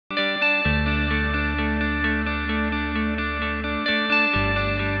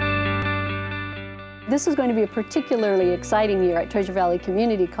This is going to be a particularly exciting year at Treasure Valley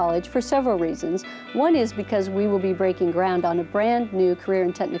Community College for several reasons. One is because we will be breaking ground on a brand new Career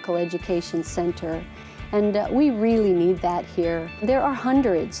and Technical Education Center. And we really need that here. There are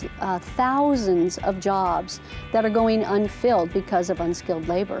hundreds, thousands of jobs that are going unfilled because of unskilled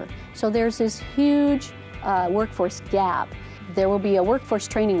labor. So there's this huge workforce gap. There will be a workforce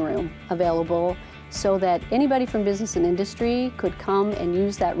training room available so that anybody from business and industry could come and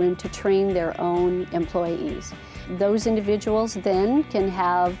use that room to train their own employees. Those individuals then can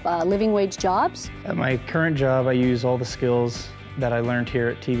have living wage jobs. At my current job, I use all the skills that I learned here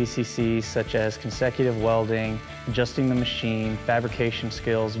at TVCC, such as consecutive welding, adjusting the machine, fabrication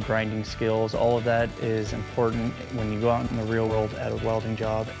skills, grinding skills. All of that is important when you go out in the real world at a welding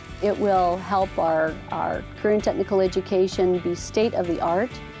job. It will help our career and technical education be state-of-the-art.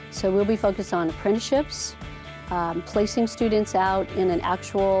 So we'll be focused on apprenticeships, placing students out in an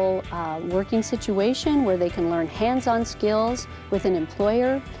actual working situation where they can learn hands-on skills with an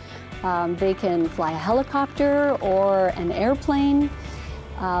employer. They can fly a helicopter or an airplane.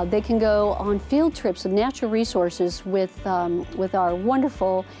 They can go on field trips with natural resources with our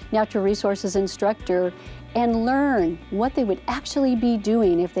wonderful natural resources instructor and learn what they would actually be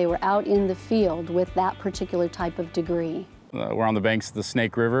doing if they were out in the field with that particular type of degree. We're on the banks of the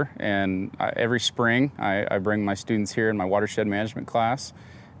Snake River, and every spring I bring my students here in my watershed management class,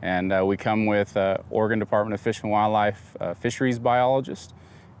 and we come with Oregon Department of Fish and Wildlife fisheries biologist.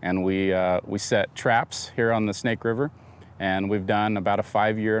 And we set traps here on the Snake River, and we've done about a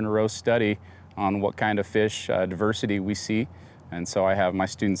 5-year in a row study on what kind of fish diversity we see. And so I have my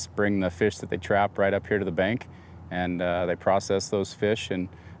students bring the fish that they trap right up here to the bank, and they process those fish, and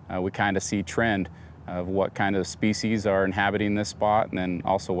we kind of see trend of what kind of species are inhabiting this spot, and then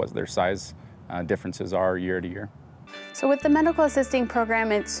also what their size differences are year to year. So with the medical assisting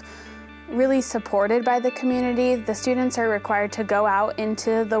program, it's really supported by the community. The students are required to go out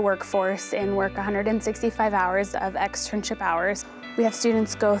into the workforce and work 165 hours of externship hours. We have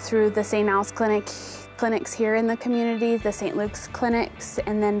students go through the St. Al's clinics here in the community, the St. Luke's clinics,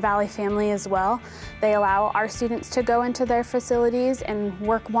 and then Valley Family as well. They allow our students to go into their facilities and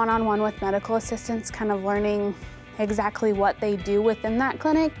work one-on-one with medical assistants, kind of learning exactly what they do within that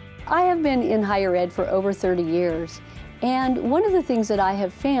clinic. I have been in higher ed for over 30 years. And one of the things that I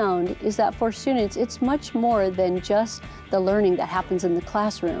have found is that for students, it's much more than just the learning that happens in the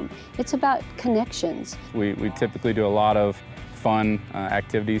classroom. It's about connections. We typically do a lot of fun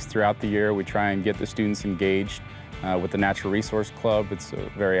activities throughout the year. We try and get the students engaged with the Natural Resource Club. It's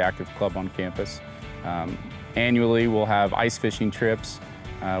a very active club on campus. Annually, we'll have ice fishing trips.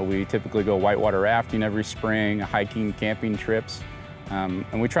 We typically go whitewater rafting every spring, hiking, camping trips.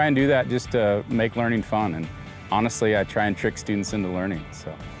 And we try and do that just to make learning fun. And honestly, I try and trick students into learning.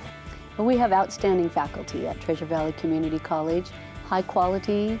 Well, we have outstanding faculty at Treasure Valley Community College, high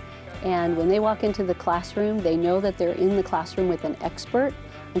quality, and when they walk into the classroom, they know that they're in the classroom with an expert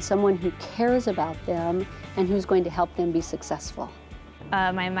and someone who cares about them and who's going to help them be successful.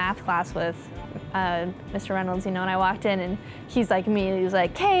 My math class with Mr. Reynolds, and I walked in and he's like me, he was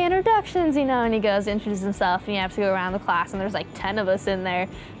like, "Hey, introductions," and he goes to introduce himself, and you have to go around the class, and there's like 10 of us in there,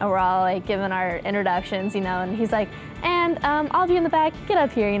 and we're all like giving our introductions, and he's like, "And I'll be in the back, get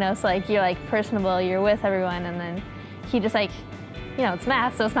up here," so like you're like personable, you're with everyone, and then he just like, it's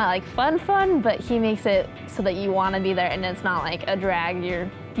math, so it's not like fun, but he makes it so that you want to be there, and it's not like a drag.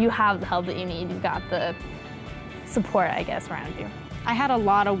 You have the help that you need, you've got the support, I guess, around you. I had a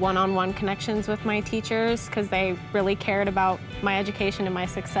lot of one-on-one connections with my teachers because they really cared about my education and my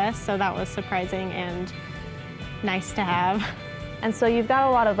success, so that was surprising and nice to have. And so you've got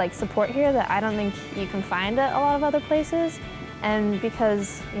a lot of support here that I don't think you can find at a lot of other places. And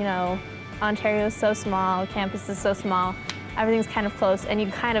because, Ontario is so small, campus is so small, everything's kind of close and you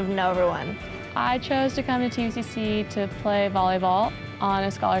kind of know everyone. I chose to come to TVCC to play volleyball on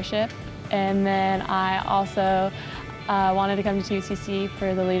a scholarship, and then I also wanted to come to TVCC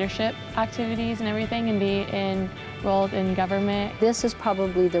for the leadership activities and everything and be enrolled in government. This is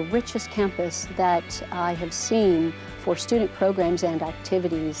probably the richest campus that I have seen for student programs and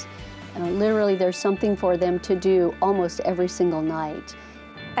activities. Literally, there's something for them to do almost every single night.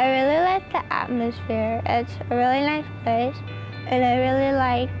 I really like the atmosphere. It's a really nice place, and I really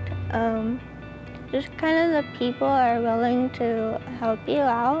liked just kind of the people are willing to help you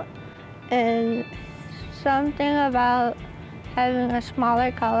out, and something about having a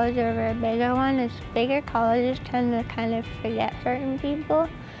smaller college over a bigger one is bigger colleges tend to kind of forget certain people,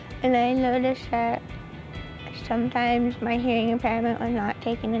 and I noticed that sometimes my hearing impairment was not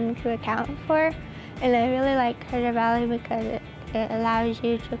taken into account for, and I really like Treasure Valley because it allows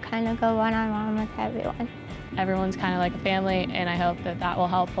you to kind of go one-on-one with everyone. Everyone's kind of like a family, and I hope that that will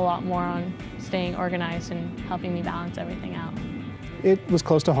help a lot more on staying organized and helping me balance everything out. It was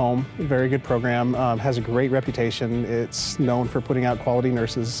close to home, a very good program, has a great reputation. It's known for putting out quality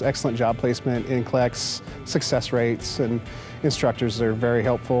nurses, excellent job placement, NCLEX, success rates, and instructors are very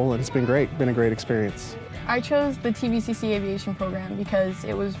helpful, and it's been great, been a great experience. I chose the TVCC aviation program because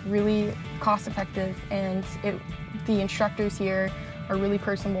it was really cost effective, and the instructors here are really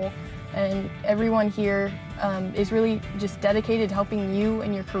personable, and everyone here is really just dedicated to helping you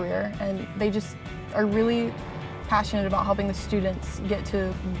in your career, and they just are really passionate about helping the students get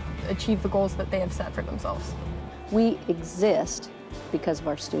to achieve the goals that they have set for themselves. We exist because of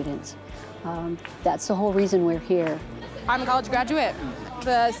our students. That's the whole reason we're here. I'm a college graduate,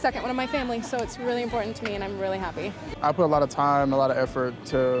 the second one of my family, so it's really important to me and I'm really happy. I put a lot of time, a lot of effort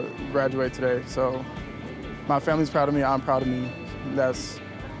to graduate today, so my family's proud of me, I'm proud of me. That's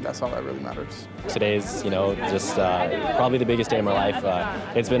all that really matters. Today's, just probably the biggest day of my life.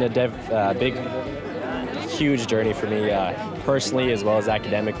 It's been a big, huge journey for me personally as well as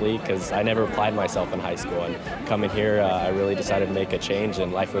academically, because I never applied myself in high school, and coming here I really decided to make a change,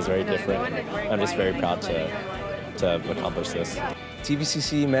 and life was very different. I'm just very proud to accomplish this.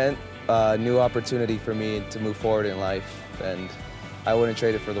 TVCC meant a new opportunity for me to move forward in life, and I wouldn't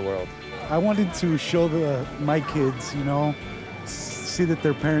trade it for the world. I wanted to show my kids, see that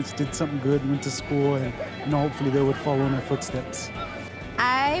their parents did something good, went to school, and hopefully they would follow in their footsteps.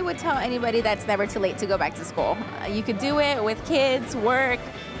 I would tell anybody that's never too late to go back to school. You could do it with kids, work,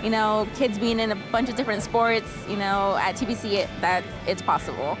 kids being in a bunch of different sports, at TVC that it's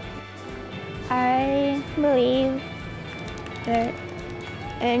possible. I believe that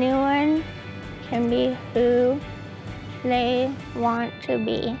anyone can be who they want to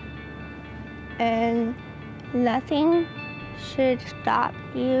be, and nothing should stop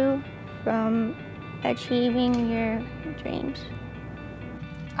you from achieving your dreams.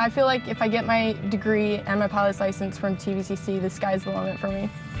 I feel like if I get my degree and my pilot's license from TVCC, the sky's the limit for me.